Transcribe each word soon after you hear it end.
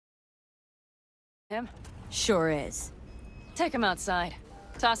Him? Sure is. Take him outside.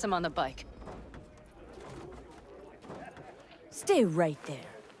 Toss him on the bike. Stay right there.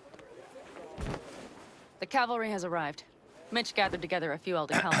 The cavalry has arrived. Mitch gathered together a few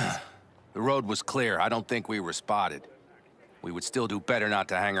elder helmets. The road was clear. I don't think we were spotted. We would still do better not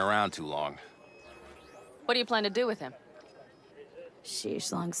to hang around too long. What do you plan to do with him?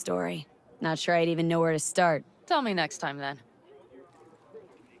 Sheesh, long story. Not sure I'd even know where to start. Tell me next time, then.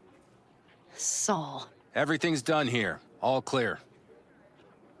 Saul. Everything's done here. All clear.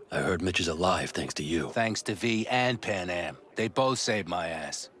 I heard Mitch is alive thanks to you. Thanks to V and Pan Am. They both saved my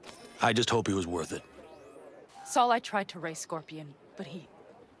ass. I just hope he was worth it. Saul, I tried to raise Scorpion, but he...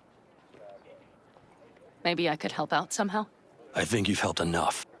 Maybe I could help out somehow? I think you've helped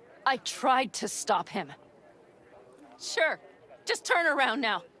enough. I tried to stop him. Sure. Just turn around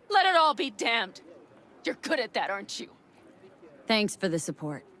now. Let it all be damned. You're good at that, aren't you? Thanks for the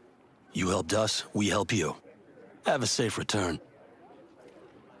support. You helped us, we help you. Have a safe return.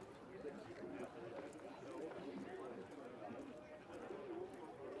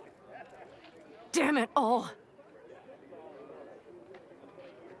 Damn it all.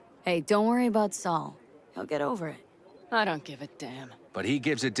 Hey, don't worry about Saul. He'll get over it. I don't give a damn. But he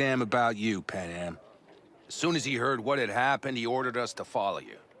gives a damn about you, Pan Am. As soon as he heard what had happened, he ordered us to follow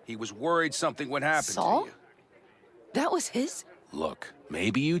you. He was worried something would happen Saul? to you. That was his? Look,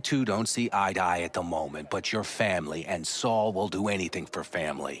 maybe you two don't see eye to eye at the moment, but you're family, and Saul will do anything for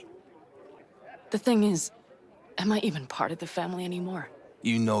family. The thing is, am I even part of the family anymore?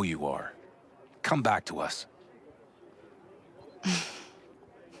 You know you are. Come back to us.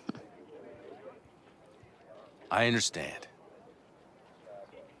 I understand.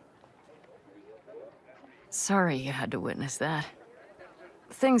 Sorry you had to witness that.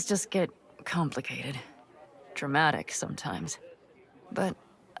 Things just get complicated. Dramatic sometimes. But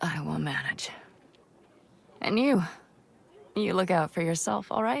I will manage. And you look out for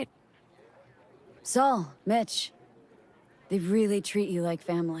yourself, all right? Saul, Mitch, they really treat you like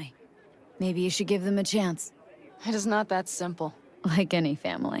family. Maybe you should give them a chance. It is not that simple. Like any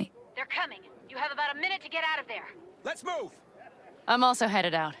family. They're coming. You have about a minute to get out of there. Let's move! I'm also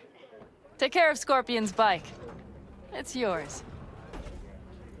headed out. Take care of Scorpion's bike. It's yours.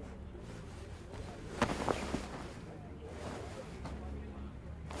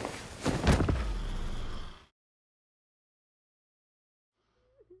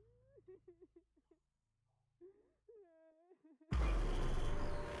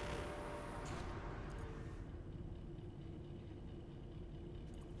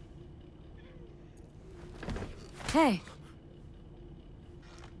 Hey,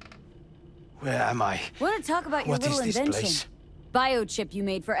 Where am I? want to talk about your What is little this invention? place? Biochip you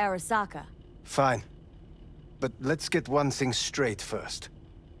made for Arasaka. Fine. But let's get one thing straight first.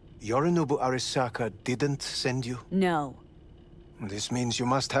 Yorinobu Arasaka didn't send you? No. This means you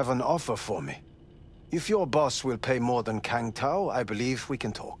must have an offer for me. If your boss will pay more than Kang Tao, I believe we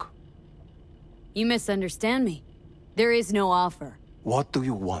can talk. You misunderstand me. There is no offer. What do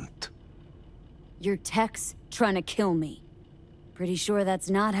you want? Your tech's trying to kill me. Pretty sure that's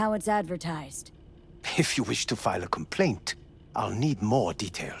not how it's advertised. If you wish to file a complaint, I'll need more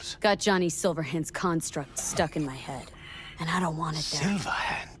details. Got Johnny Silverhand's construct stuck in my head. And I don't want it there.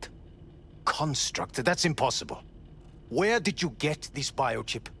 Silverhand? Construct? That's impossible. Where did you get this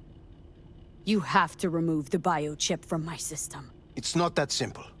biochip? You have to remove the biochip from my system. It's not that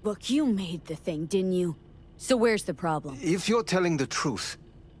simple. Look, you made the thing, didn't you? So where's the problem? If you're telling the truth,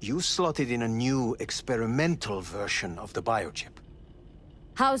 you slotted in a new experimental version of the biochip.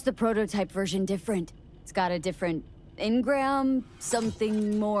 How's the prototype version different? It's got a different engram,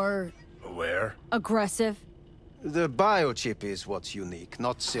 something more Where? aggressive. The biochip is what's unique,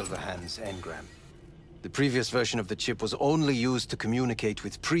 not Silverhand's engram. The previous version of the chip was only used to communicate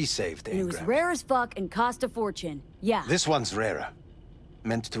with pre-saved And it was engrams. rare as fuck and cost a fortune. Yeah. This one's rarer.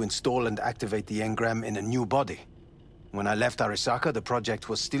 Meant to install and activate the engram in a new body. When I left Arasaka, the project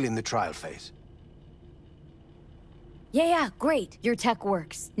was still in the trial phase. Yeah, great. Your tech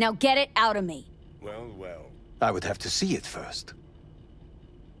works. Now get it out of me. Well. I would have to see it first.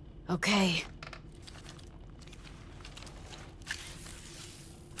 Okay.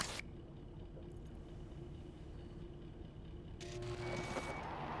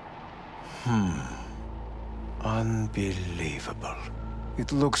 Unbelievable.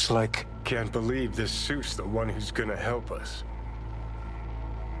 It looks like... Can't believe this suit's the one who's gonna help us.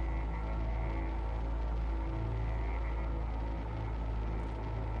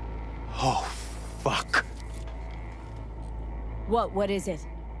 Oh, fuck. What is it?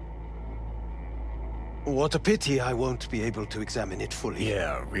 What a pity I won't be able to examine it fully.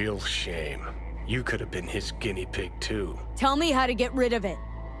 Yeah, real shame. You could have been his guinea pig, too. Tell me how to get rid of it.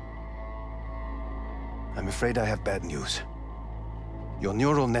 I'm afraid I have bad news. Your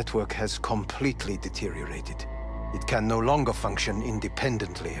neural network has completely deteriorated. It can no longer function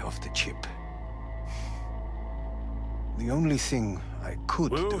independently of the chip. The only thing I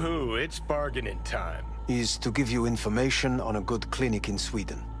could do Woohoo, it's bargaining time. is to give you information on a good clinic in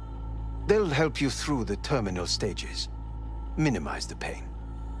Sweden. They'll help you through the terminal stages. Minimize the pain.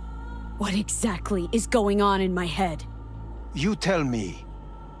 What exactly is going on in my head? You tell me,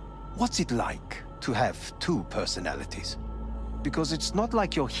 what's it like to have two personalities? Because it's not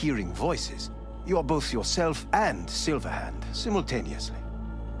like you're hearing voices. You are both yourself and Silverhand simultaneously.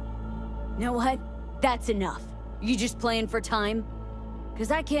 You know what? That's enough. You just playing for time? Because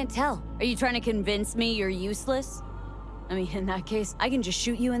I can't tell. Are you trying to convince me you're useless? I mean, in that case, I can just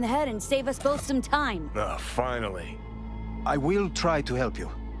shoot you in the head and save us both some time. Ah, finally. I will try to help you,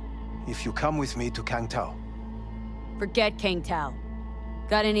 if you come with me to Kang Tao. Forget Kang Tao.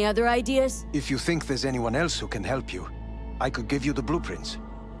 Got any other ideas? If you think there's anyone else who can help you, I could give you the blueprints.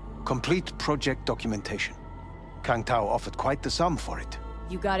 Complete project documentation. Kang Tao offered quite the sum for it.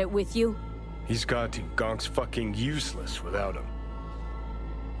 You got it with you? He's got to. Gonk's fucking useless without him.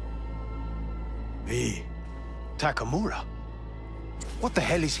 V. Takamura? What the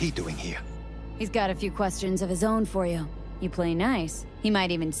hell is he doing here? He's got a few questions of his own for you. You play nice, he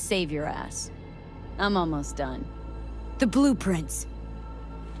might even save your ass. I'm almost done. The blueprints.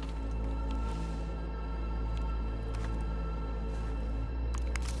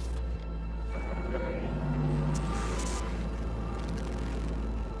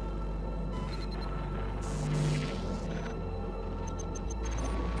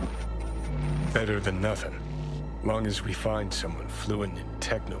 Better than nothing. Long as we find someone fluent in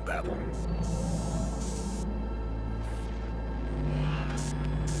technobabble.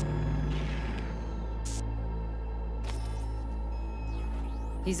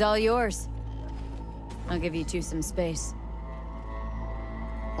 He's all yours. I'll give you two some space.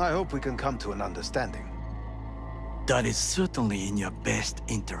 I hope we can come to an understanding. That is certainly in your best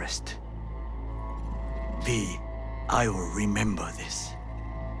interest. V, I will remember this.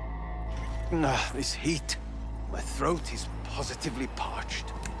 This heat. My throat is positively parched.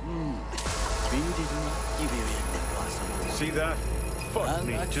 See that? Fuck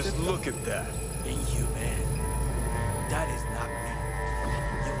me, just look at that. Inhuman. That is not me.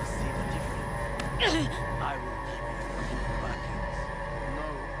 You will see the difference. I will give you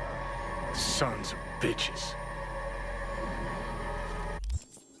vacuums. Sons of bitches.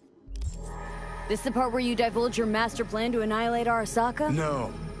 This the part where you divulge your master plan to annihilate Arasaka?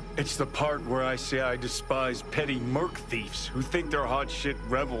 No. It's the part where I say I despise petty merc thieves who think they're hot shit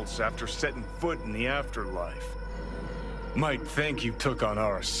rebels after setting foot in the afterlife. Might think you took on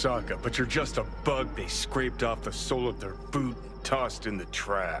Arasaka, but you're just a bug they scraped off the sole of their boot and tossed in the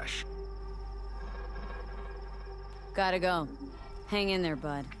trash. Gotta go. Hang in there,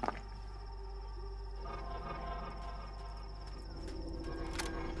 bud.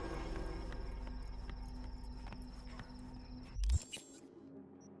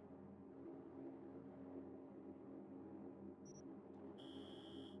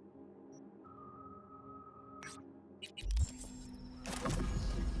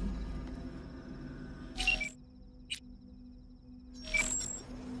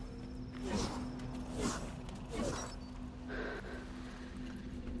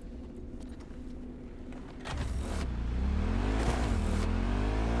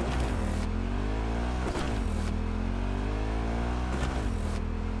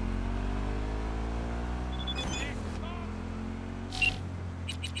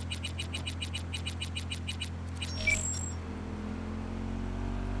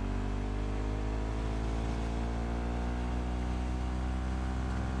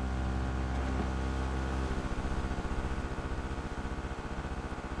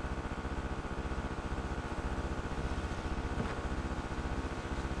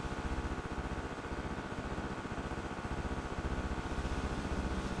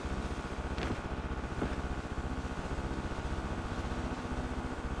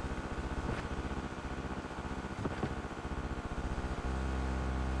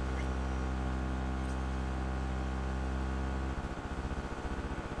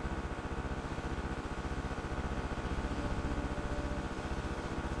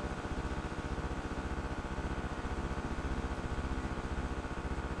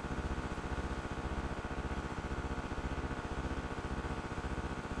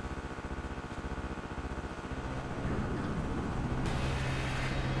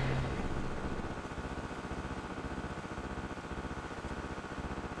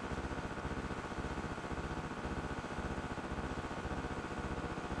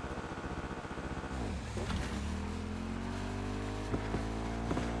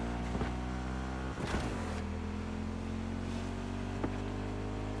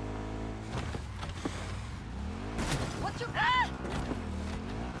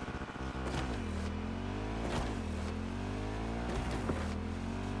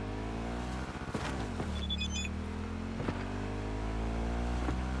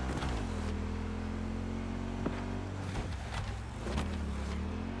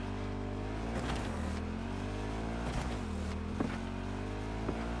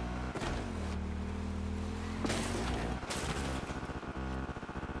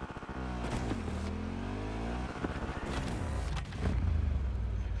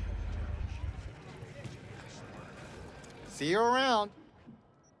 See you around.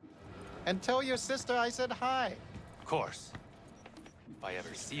 And tell your sister I said hi. Of course. If I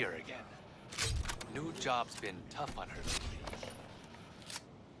ever see her again. New job's been tough on her lately.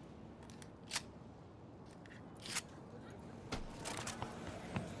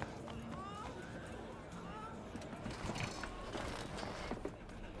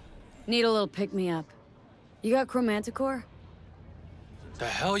 Need a little pick-me-up. You got Chromanticore? The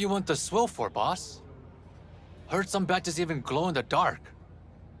hell you want the swill for, boss? Heard some batches even glow in the dark.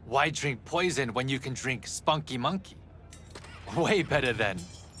 Why drink poison when you can drink Spunky Monkey? Way better than...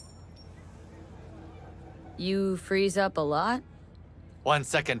 You freeze up a lot? 1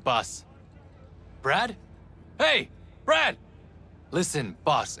 second, boss. Brad? Hey, Brad! Listen,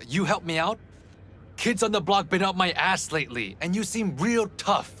 boss, you help me out? Kids on the block been up my ass lately, and you seem real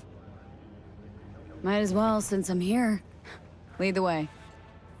tough. Might as well, since I'm here. Lead the way.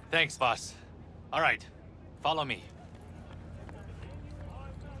 Thanks, boss. All right, follow me.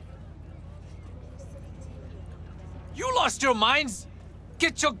 You lost your minds?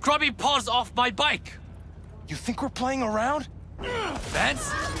 Get your grubby paws off my bike! You think we're playing around?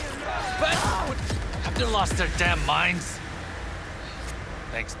 Vance? Vance? Have they lost their damn minds?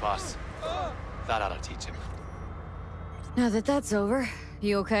 Thanks, boss. Thought I'd teach him. Now that that's over,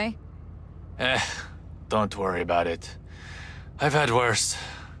 you okay? Don't worry about it. I've had worse.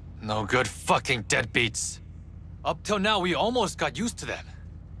 No good fucking deadbeats. Up till now, we almost got used to them.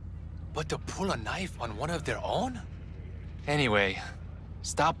 But to pull a knife on one of their own? Anyway,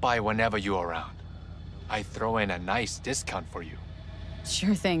 stop by whenever you're around. I throw in a nice discount for you.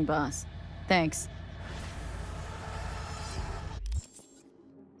 Sure thing, boss. Thanks.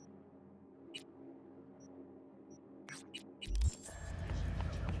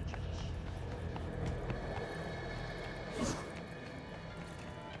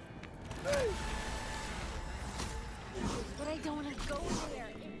 But I don't want to go there.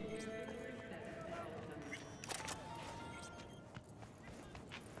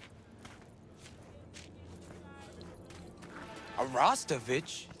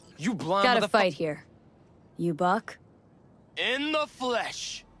 Arostovich? You blind Got a motherfucker. fight here. You buck? In the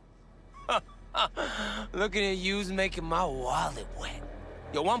flesh. Looking at you's making my wallet wet.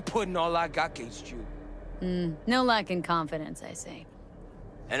 Yo, I'm putting all I got against you. No lack in confidence, I say.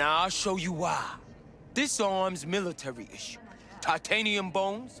 And I'll show you why. This arm's military issue. Titanium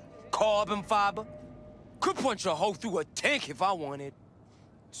bones, carbon fiber. Could punch a hole through a tank if I wanted.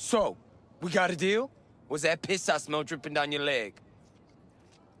 So, we got a deal? Was that piss I smell dripping down your leg?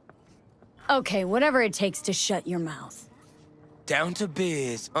 Okay, whatever it takes to shut your mouth. Down to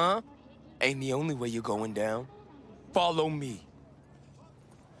biz, huh? Ain't the only way you're going down. Follow me.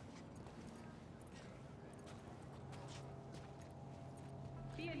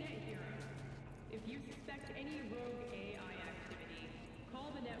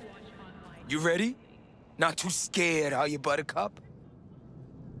 You ready? Not too scared, are you, Buttercup?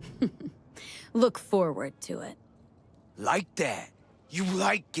 Look forward to it. Like that. You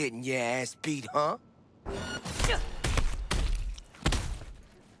like getting your ass beat, huh?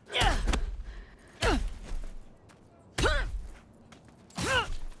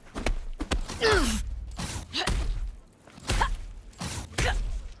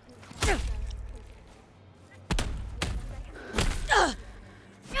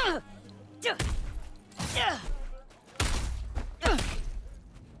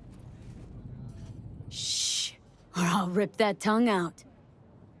 Shh, or I'll rip that tongue out.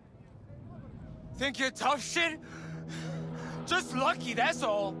 Think you're tough shit? Just lucky, that's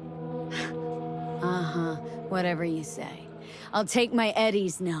all. Uh-huh, whatever you say. I'll take my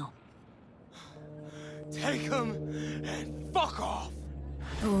eddies now. Take him and fuck off.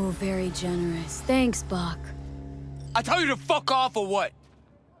 Oh, very generous. Thanks, Buck. I tell you to fuck off or what?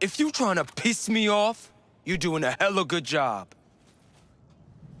 If you trying to piss me off, you're doing a hella good job.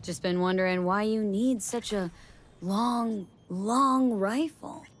 Just been wondering why you need such a long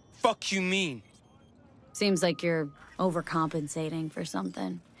rifle. Fuck you mean? Seems like you're overcompensating for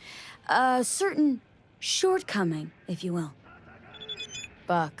something. A certain shortcoming, if you will.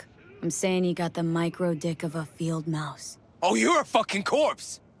 Buck, I'm saying you got the micro dick of a field mouse. Oh, you're a fucking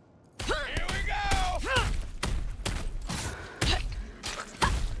corpse. Here we go!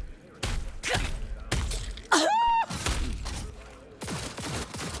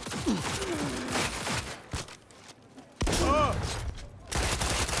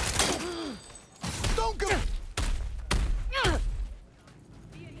 Don't go!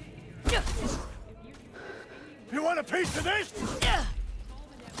 You want a piece of this?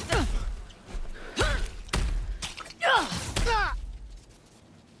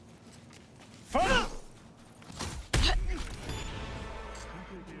 Fun!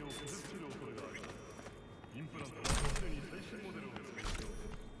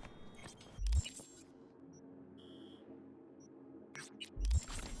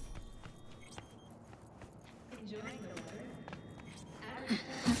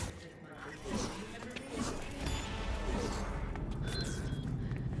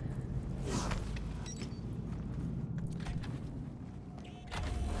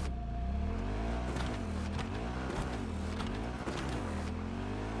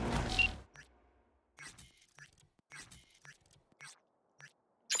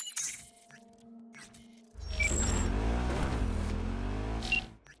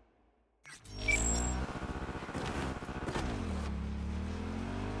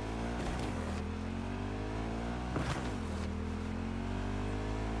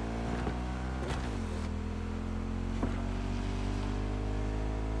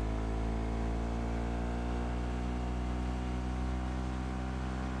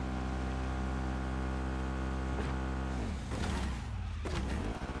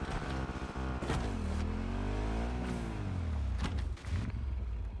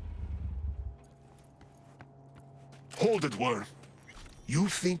 Hold it, Worm. You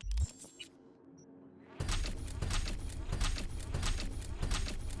think...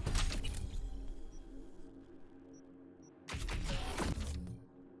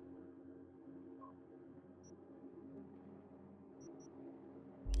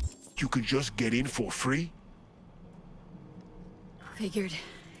 you can just get in for free? Figured.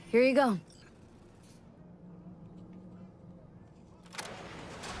 Here you go.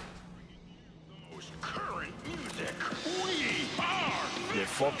 Yeah,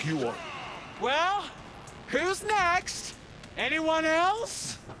 fuck you up. Well, who's next? Anyone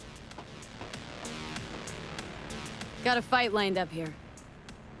else? Got a fight lined up here.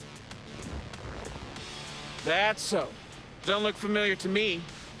 That's so. Don't look familiar to me.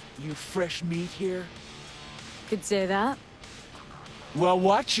 You fresh meat here? Could say that. Well,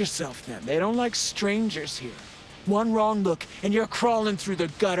 watch yourself then. They don't like strangers here. One wrong look, and you're crawling through the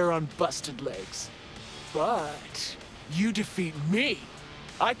gutter on busted legs. But you defeat me,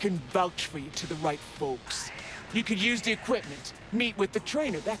 I can vouch for you to the right folks. You could use the equipment, meet with the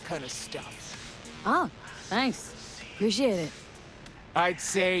trainer, that kind of stuff. Oh, thanks. Appreciate it. I'd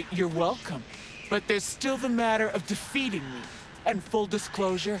say you're welcome. But there's still the matter of defeating me. And full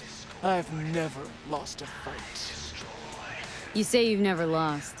disclosure, I've never lost a fight. You say you've never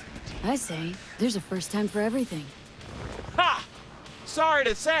lost. I say, there's a first time for everything. Ha! Sorry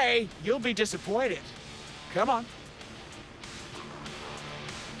to say, you'll be disappointed. Come on.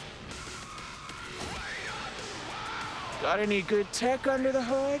 Got any good tech under the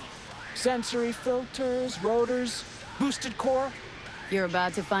hood? Sensory filters, rotors, boosted core? You're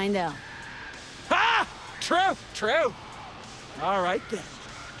about to find out. Ha! True, true. All right then.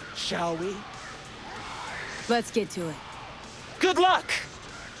 Shall we? Let's get to it. Good luck!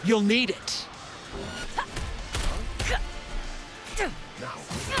 You'll need it.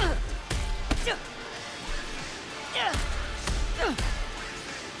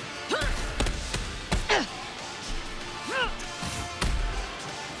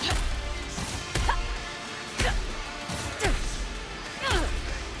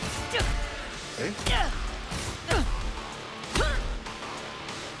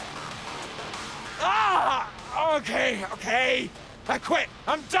 Okay, okay. I quit.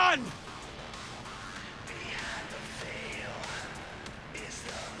 I'm done.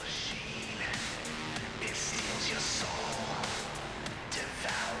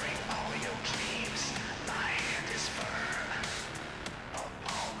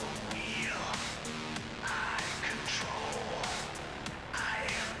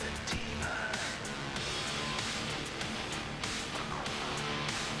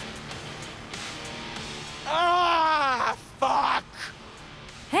 Ah, fuck!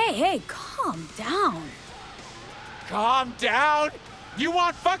 Hey, calm down. Calm down? You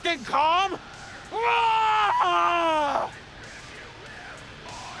want fucking calm? Ah!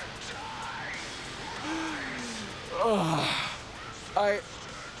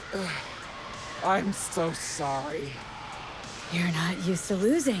 I'm so sorry. You're not used to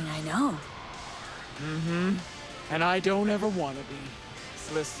losing, I know. Mm-hmm. And I don't ever want to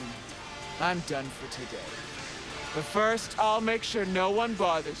be. Listen, I'm done for today. But first, I'll make sure no one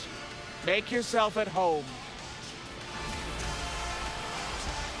bothers you. Make yourself at home.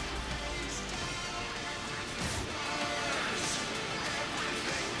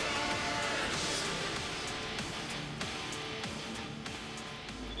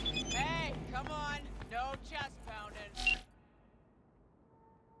 Hey, come on. No chest pounding.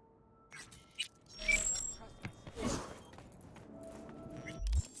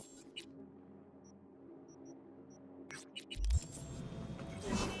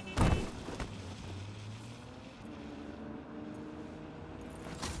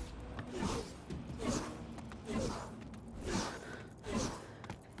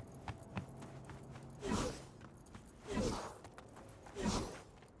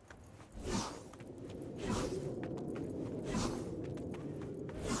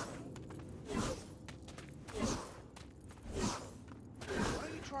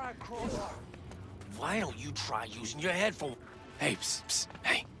 Why don't you try using your headphone? Hey, psst, psst.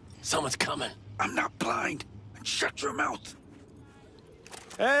 Hey, someone's coming. I'm not blind. And shut your mouth.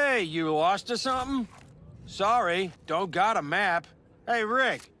 Hey, you lost or something? Sorry, don't got a map. Hey,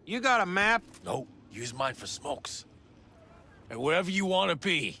 Rick, you got a map? Nope, use mine for smokes. And wherever you want to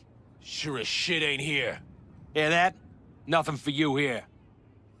be, sure as shit ain't here. Hear that? Nothing for you here.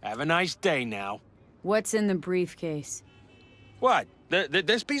 Have a nice day now. What's in the briefcase? What?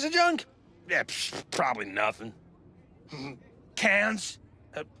 This piece of junk? Yeah, probably nothing. Cans?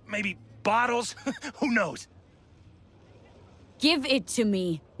 Maybe bottles? Who knows? Give it to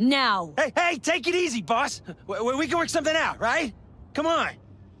me, now! Hey, take it easy, boss! We can work something out, right? Come on!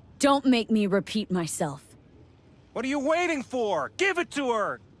 Don't make me repeat myself. What are you waiting for? Give it to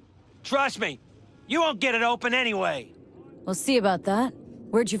her! Trust me, you won't get it open anyway. We'll see about that.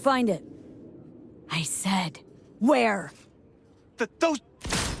 Where'd you find it? I said, where? Those...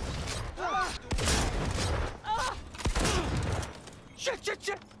 Shit!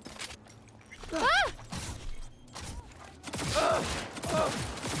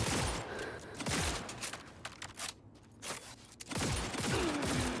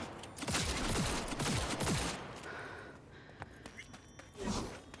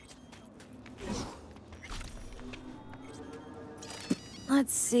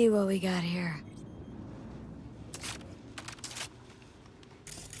 Let's see what we got here.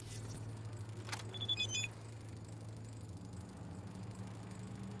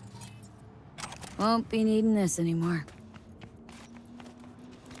 Won't be needing this anymore.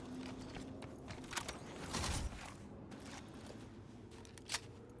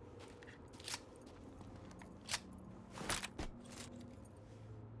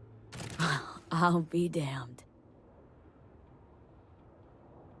 I'll be damned.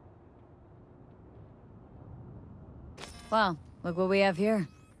 Well, look what we have here.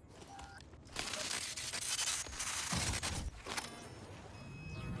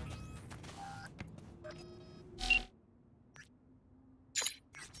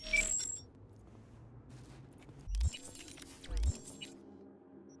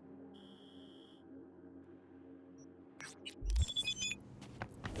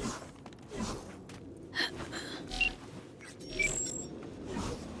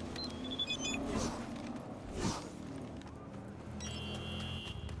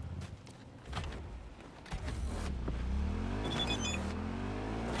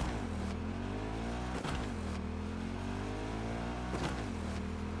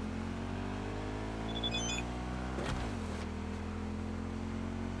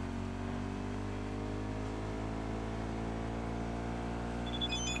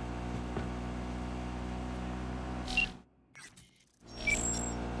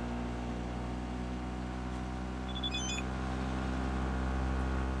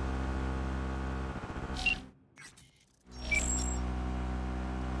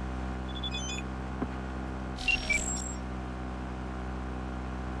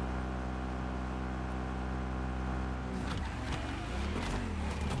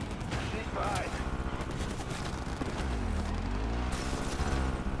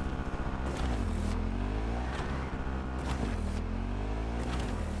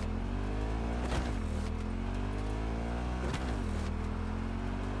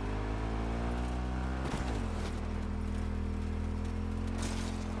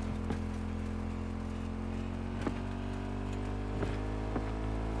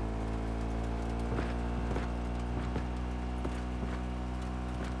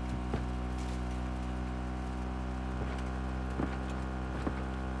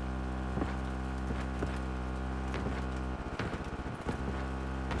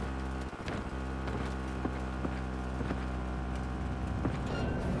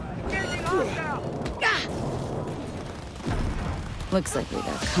 Looks like we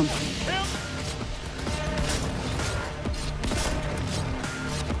got company.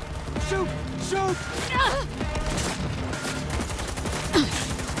 Shoot!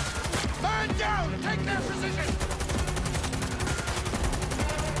 Man down! Take their position!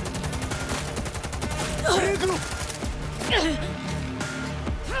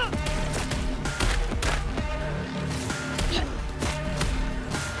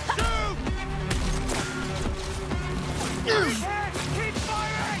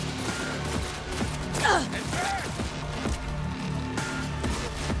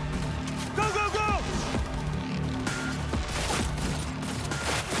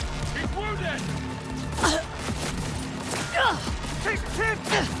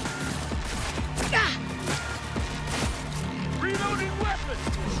 Reloading weapon!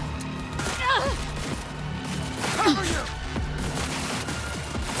 Cover you!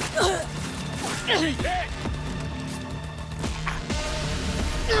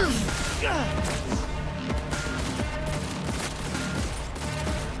 What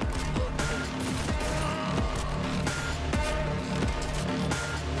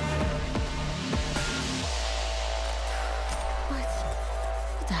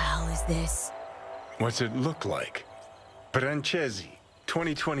the hell is this? What's it look like? Francesi,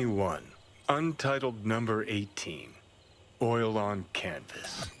 2021. Untitled number 18. Oil on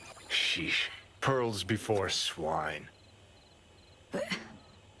canvas. Sheesh. Pearls before swine. But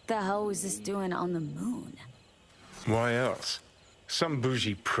the hell was this doing on the moon? Why else? Some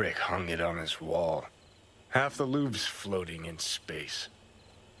bougie prick hung it on his wall. Half the Louvre's floating in space.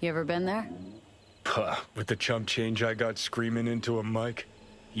 You ever been there? Puh, with the chump change I got screaming into a mic?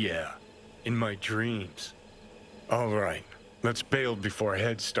 Yeah, in my dreams. All right, let's bail before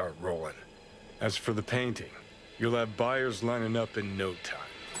heads start rolling. As for the painting, you'll have buyers lining up in no time.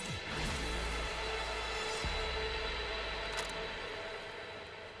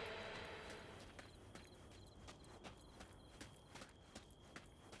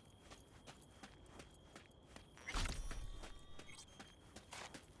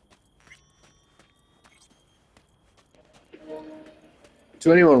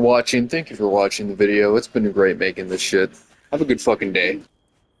 'To anyone watching, thank you for watching the video. It's been great making this shit. Have a good fucking day.